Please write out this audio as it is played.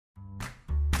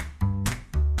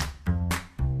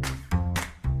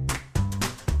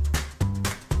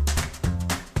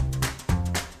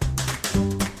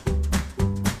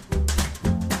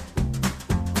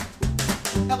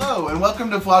Hello and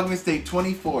welcome to Vlogmas Day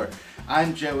 24.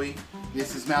 I'm Joey.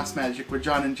 This is Mouse Magic with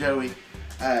John and Joey.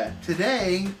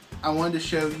 Today I wanted to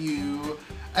show you,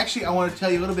 actually I want to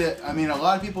tell you a little bit, a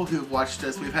lot of people who've watched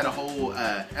us, we've had a whole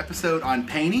episode on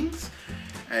paintings.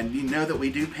 And you know that we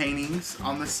do paintings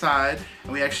on the side,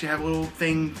 and we actually have a little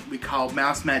thing we call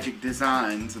Mouse Magic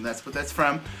Designs, and that's what that's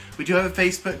from. We do have a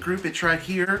Facebook group. It's right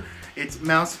here. It's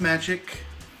Mouse Magic.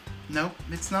 No,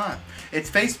 it's not. It's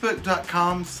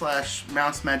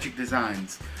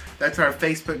facebook.com/MouseMagicDesigns. That's our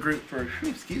Facebook group for.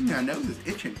 Excuse me, my nose is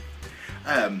itching.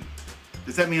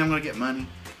 Does that mean I'm going to get money?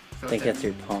 I think that's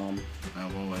your palm. Oh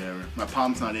well, whatever. My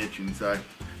palm's not itching, so it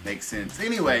makes sense.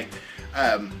 Anyway.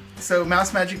 So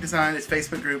Mouse Magic Design is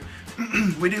Facebook group.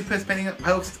 We do post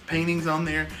paintings on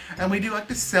there, and we do like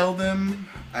to sell them.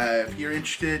 If you're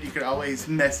interested, you could always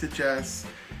message us.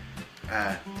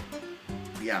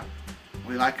 Yeah,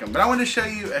 we like them. But I want to show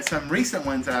you some recent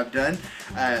ones that I've done.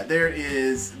 There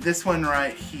is this one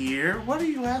right here. What are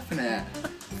you laughing at?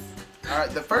 Alright,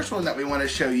 the first one that we want to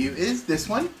show you is this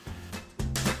one.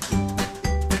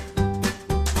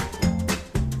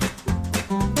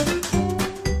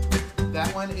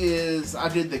 I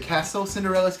did the castle,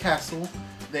 Cinderella's castle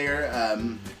there,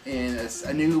 in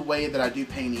a new way that I do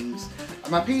paintings.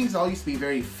 My paintings all used to be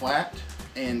very flat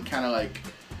and kind of like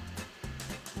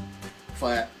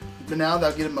flat, but now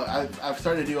that I've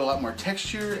started to do a lot more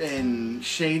texture and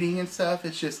shading and stuff.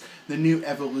 It's just the new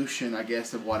evolution, I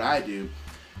guess, of what I do.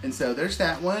 And so there's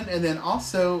that one, and then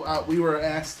also we were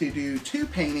asked to do two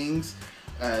paintings.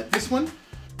 This one.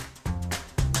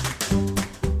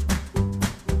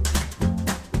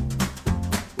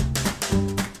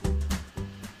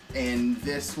 And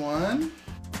this one.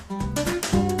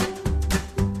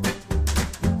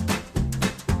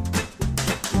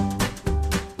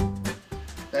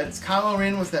 That's Kylo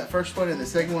Ren was that first one, and the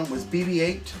second one was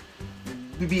BB-8.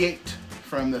 BB-8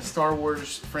 from the Star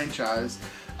Wars franchise.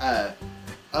 I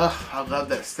love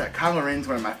that stuff. Kylo Ren's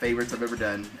one of my favorites I've ever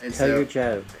done. And Tell your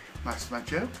joke. My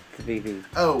joke? The BB.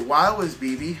 Oh, why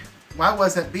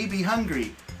wasn't BB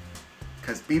hungry?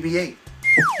 Because BB-8.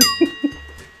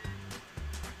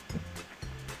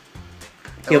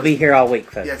 He'll be here all week,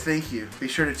 folks. Yeah, thank you. Be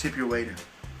sure to tip your waiter.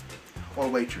 Or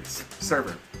waitress.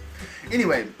 Server.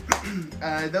 Anyway,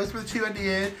 those were the two I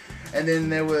did. And then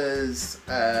there was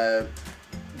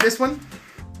this one.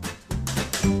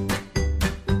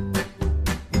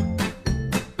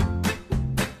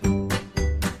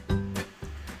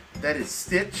 That is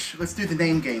Stitch. Let's do the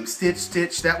name game.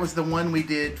 Stitch. That was the one we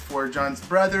did for John's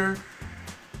brother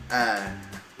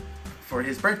for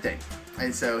his birthday.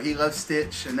 And so he loves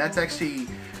Stitch, and that's actually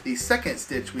the second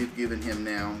Stitch we've given him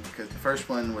now, because the first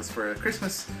one was for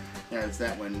Christmas. Now it's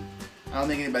that one. I don't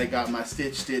think anybody got my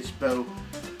Stitch bow.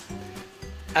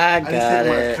 I just didn't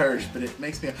want to curse, but it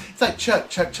makes me. It's like Chuck,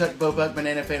 Bo Buck,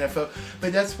 Banana Fan Fo.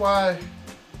 But that's why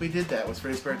we did that. Was for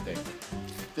his birthday.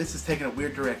 This is taking a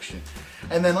weird direction.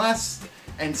 And then last,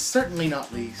 and certainly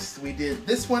not least, we did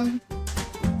this one.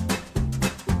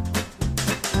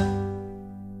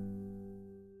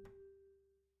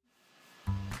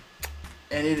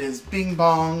 And it is Bing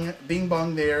Bong. Bing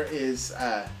Bong there is,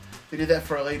 we did that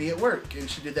for a lady at work, and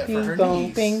she did that for her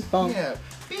niece. Bing Bong. Yeah,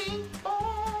 Bing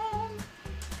Bong.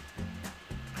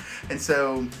 And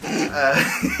so,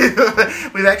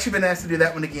 we've actually been asked to do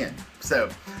that one again. So,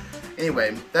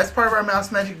 anyway, that's part of our Mouse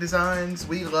Magic Designs.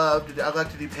 I love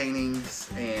to do paintings,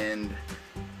 and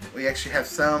we actually have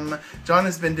some. John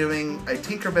has been doing a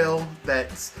Tinkerbell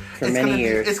that's for many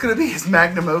years. It's going to be his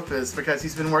magnum opus because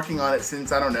he's been working on it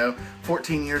since, I don't know,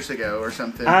 14 years ago or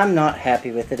something. I'm not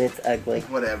happy with it. It's ugly.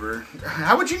 Whatever.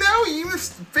 How would you know? You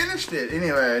just finished it.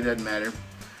 Anyway, it doesn't matter.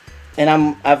 And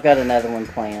I've got another one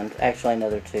planned. Actually,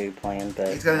 another two planned. But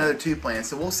he's got another two planned.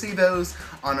 So we'll see those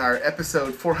on our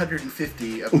episode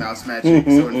 450 of Mouse Magic.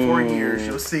 So in 4 years,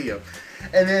 you'll see them.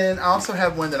 And then I also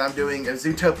have one that I'm doing,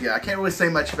 Zootopia. I can't really say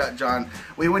much about John.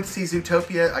 We went to see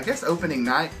Zootopia, I guess opening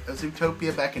night of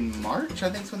Zootopia back in March, I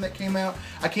think is when that came out.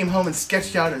 I came home and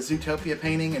sketched out a Zootopia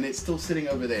painting, and it's still sitting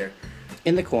over there.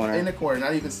 In the corner. In the corner,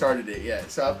 not even started it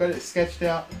yet. So I've got it sketched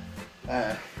out.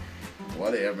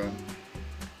 Whatever.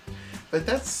 But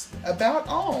that's about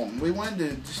all. We wanted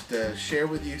to just share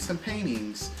with you some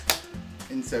paintings.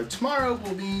 And so tomorrow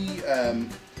will be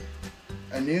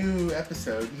a new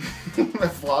episode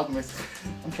of Vlogmas.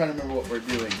 I'm trying to remember what we're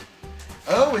doing.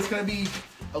 Oh, it's going to be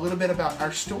a little bit about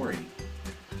our story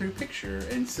through picture.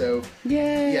 And so,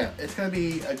 yay. Yeah, it's going to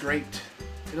be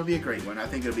it'll be a great one. I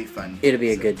think it'll be fun. It'll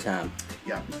be a good time.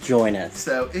 Yeah. Join us.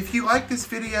 So if you like this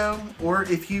video, or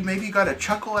if you maybe got a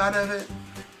chuckle out of it,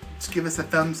 give us a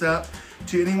thumbs up.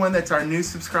 To anyone that's our new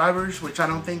subscribers, which I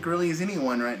don't think really is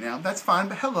anyone right now, that's fine,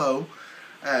 but hello.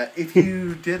 If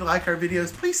you did like our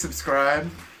videos, please subscribe.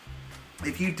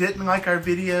 If you didn't like our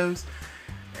videos,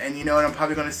 and you know what I'm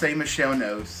probably going to say, Michelle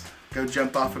knows, go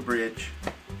jump off a bridge.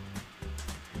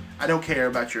 I don't care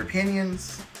about your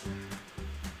opinions.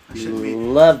 I shouldn't be.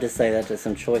 Love to say that to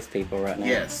some choice people right now.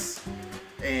 Yes.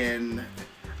 And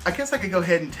I guess I could go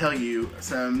ahead and tell you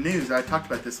some news. I talked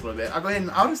about this a little bit. I'll go ahead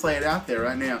and I'll just lay it out there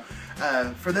right now.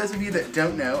 For those of you that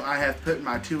don't know, I have put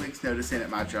my 2 weeks notice in at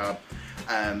my job.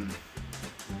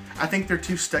 I think they're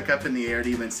too stuck up in the air to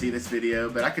even see this video,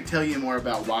 but I could tell you more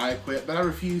about why I quit, but I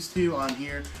refuse to on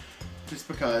here just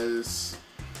because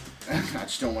I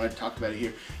just don't want to talk about it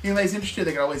here. Anybody's interested,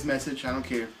 they can always message. I don't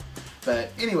care.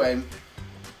 But anyway,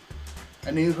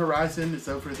 a new horizon is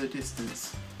over the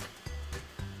distance.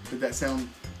 Did that sound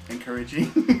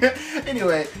encouraging?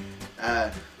 Anyway,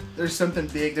 there's something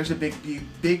big. There's a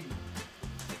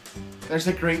there's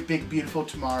a great, big, beautiful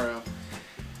tomorrow.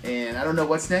 And I don't know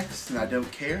what's next, and I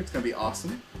don't care. It's going to be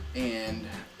awesome. And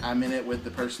I'm in it with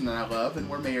the person that I love, and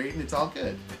we're married, and it's all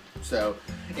good. So,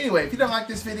 anyway, if you don't like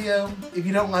this video, if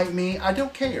you don't like me, I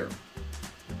don't care.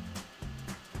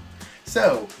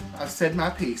 So, I've said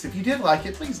my piece. If you did like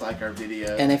it, please like our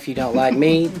video. And if you don't like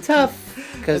me, tough,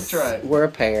 because right. We're a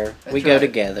pair. That's we go right.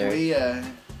 together.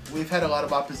 We've had a lot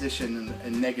of opposition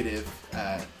and negative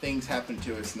things happen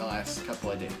to us in the last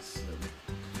couple of days. So,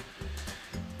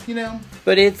 you know.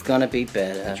 But it's going to be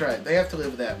better. That's right. They have to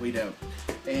live with that. We don't.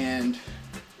 And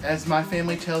as my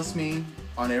family tells me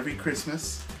on every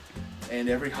Christmas and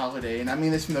every holiday, and I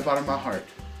mean this from the bottom of my heart,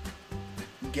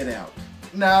 get out.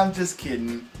 No, I'm just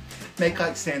kidding. Make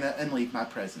like Santa and leave my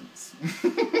presents.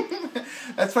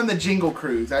 That's from the Jingle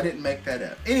Cruise. I didn't make that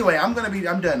up. Anyway, I'm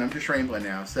done. I'm just rambling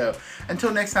now. So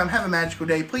until next time, have a magical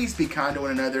day. Please be kind to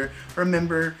one another.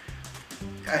 Remember,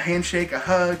 a handshake, a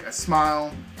hug, a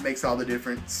smile makes all the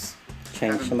difference.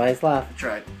 Change somebody's life. That's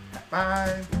right.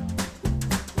 Bye.